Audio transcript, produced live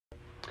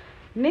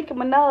Nicki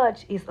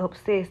Minaj is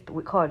obsessed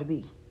with Cardi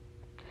B.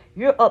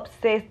 You're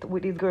obsessed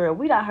with this girl.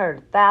 We done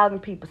heard 1,000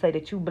 people say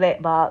that you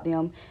blackballed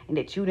them and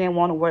that you didn't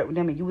want to work with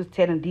them, and you was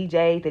telling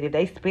DJs that if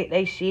they spent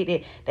their shit,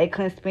 that they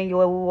couldn't spend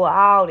your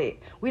all that.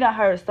 We done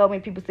heard so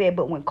many people say it,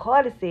 but when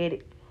Cardi said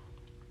it,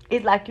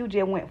 it's like you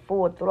just went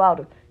full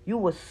throttle. You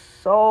was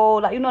so,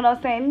 like, you know what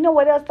I'm saying? You know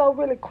what else so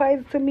really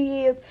crazy to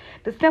me is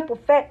the simple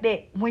fact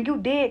that when you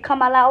did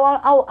come out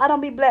like, oh, I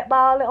don't be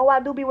blackballing, oh, I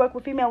do be working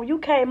with females. When you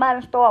came out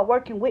and started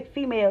working with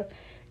females,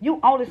 you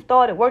only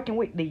started working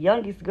with the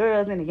youngest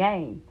girls in the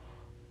game.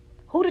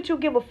 Who did you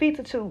give a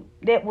feature to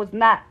that was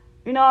not,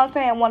 you know what I'm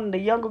saying, one of the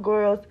younger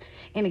girls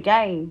in the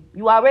game?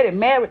 You already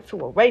married to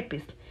a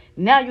rapist.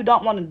 Now you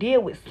don't want to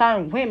deal with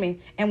certain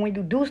women. And when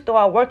you do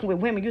start working with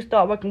women, you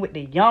start working with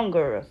the young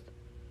girls.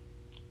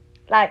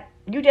 Like,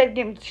 she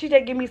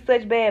just give me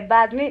such bad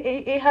vibes. And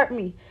it hurt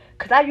me.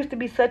 Because I used to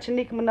be such a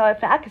Nicki Minaj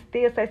fan. I can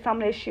still say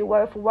some of that shit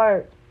word for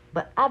word.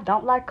 But I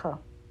don't like her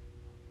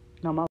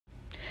no more.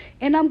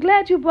 And I'm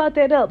glad you brought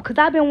that up. Because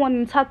I've been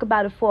wanting to talk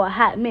about it for a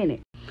hot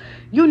minute.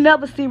 You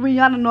never see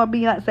Rihanna nor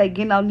Beyonce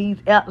getting on these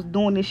apps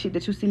doing this shit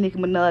that you see Nicki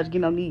Minaj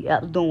getting on these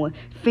apps doing.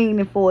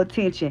 Fiending for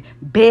attention.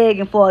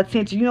 Begging for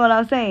attention. You know what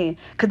I'm saying?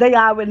 Because they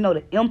already know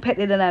the impact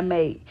that they done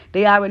made.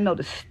 They already know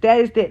the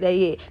status that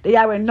they at. They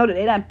already know that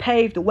they done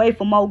paved the way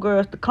for more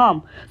girls to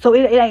come. So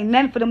it ain't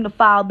nothing for them to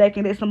fall back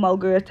and let some more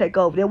girls take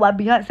over. That's why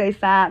Beyonce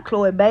signed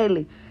Chloe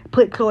Bailey.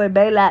 Put Chloe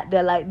Bailey out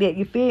there like that.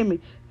 You feel me?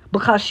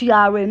 Because she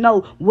already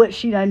know what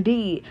she done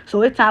did.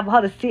 So it's time for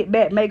her to sit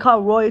back, make her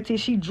royalty.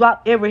 She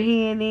drop every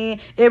here and then,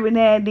 every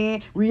now and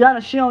then.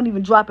 Rihanna, she don't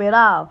even drop at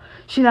all.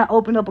 She done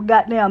open up a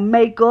goddamn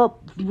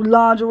makeup,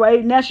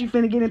 lingerie. Now she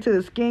finna get into the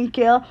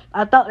skincare.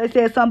 I thought they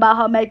said something about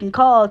her making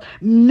calls.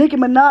 Nicki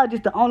Minaj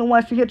is the only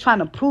one sitting here trying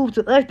to prove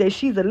to us that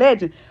she's a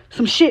legend.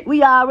 Some shit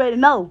we already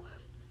know.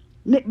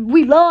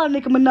 We love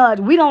Nicki Minaj.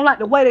 We don't like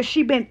the way that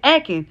she been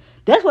acting.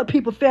 That's what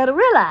people fail to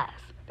realize.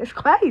 That's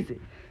crazy.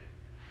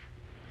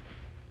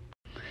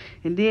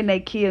 And then they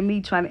killed me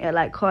trying to act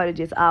like Cardi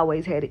just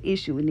always had an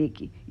issue with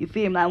Nicki. You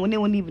feel me? Like, when it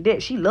wasn't even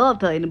that, she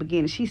loved her in the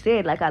beginning. She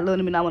said, like, I love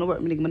him and I want to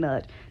work with Nicki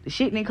Minaj. The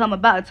shit didn't come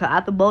about until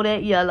after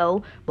Bodak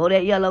Yellow.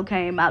 Bodak Yellow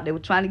came out. They were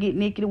trying to get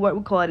Nicki to work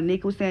with Cardi.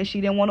 Nicki was saying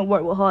she didn't want to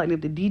work with her. And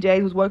if the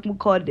DJs was working with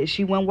Cardi, that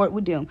she wouldn't work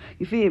with them.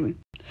 You feel me?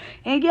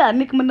 And yeah,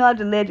 Nicki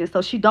Minaj a legend,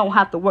 so she don't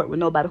have to work with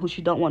nobody who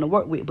she don't want to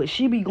work with. But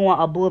she be going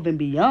above and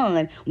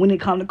beyond when it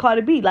comes to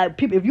Cardi B. Like,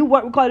 people, if you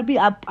work with Cardi B,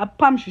 I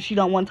promise you she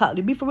don't want to talk to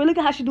you. Be for real. Look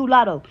at how she do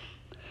Lotto.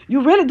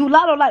 You really do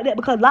Lotto like that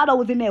because Lotto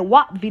was in that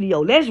WAP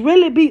video. Let's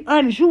really be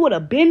honest. You would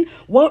have been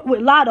worked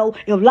with Lotto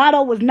if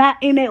Lotto was not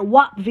in that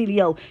WAP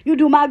video. You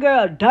do my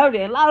girl dirty.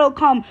 And Lotto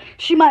come,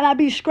 she might not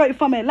be straight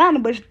from Atlanta,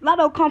 but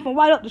Lotto come from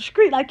right up the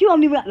street. Like, you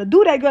don't even have to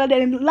do that girl like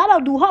that. And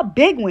Lotto do her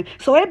big one.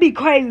 So it'd be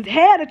crazy as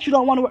hell that you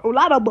don't want to work with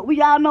Lotto, but we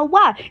all know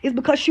why. It's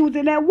because she was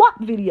in that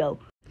WAP video.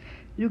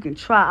 You can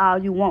try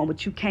all you want,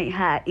 but you can't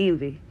hide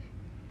envy.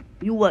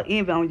 You wear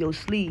envy on your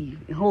sleeve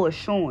and hold it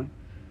showing.